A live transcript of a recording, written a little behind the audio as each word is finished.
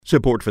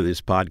Support for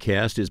this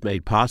podcast is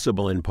made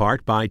possible in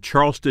part by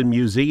Charleston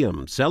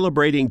Museum,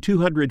 celebrating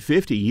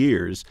 250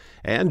 years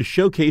and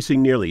showcasing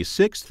nearly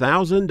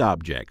 6,000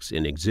 objects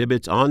in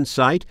exhibits on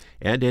site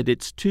and at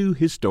its 2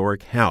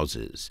 historic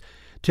houses,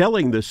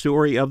 telling the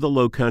story of the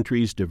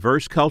Lowcountry's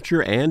diverse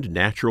culture and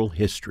natural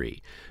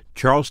history.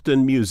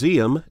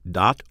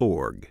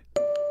 charlestonmuseum.org.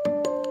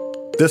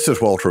 This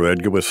is Walter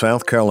Edgar with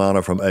South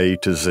Carolina from A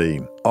to Z.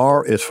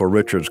 R is for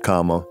Richards,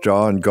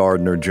 John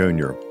Gardner,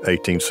 Jr.,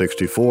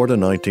 1864 to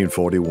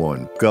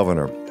 1941,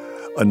 Governor.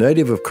 A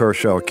native of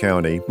Kershaw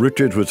County,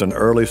 Richards was an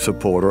early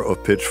supporter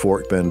of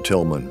Pitchfork Ben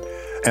Tillman.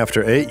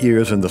 After 8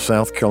 years in the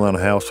South Carolina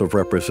House of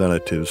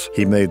Representatives,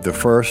 he made the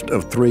first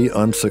of 3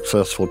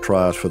 unsuccessful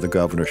tries for the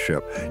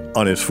governorship.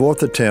 On his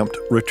 4th attempt,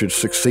 Richards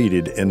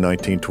succeeded in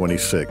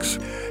 1926.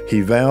 He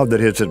vowed that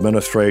his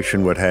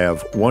administration would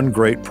have one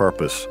great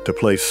purpose: to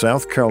place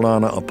South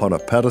Carolina upon a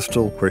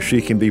pedestal where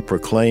she can be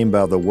proclaimed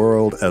by the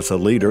world as a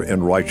leader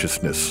in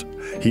righteousness.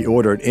 He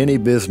ordered any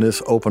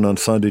business open on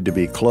Sunday to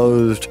be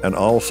closed and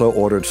also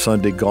ordered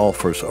Sunday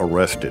golfers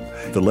arrested.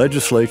 The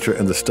legislature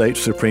and the state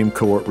Supreme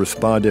Court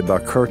responded by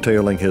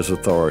curtailing his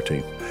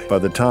authority. By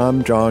the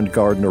time John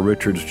Gardner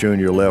Richards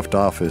Jr. left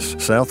office,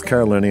 South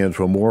Carolinians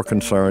were more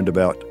concerned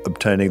about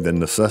obtaining the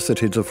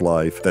necessities of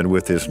life than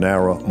with his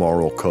narrow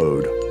moral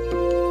code.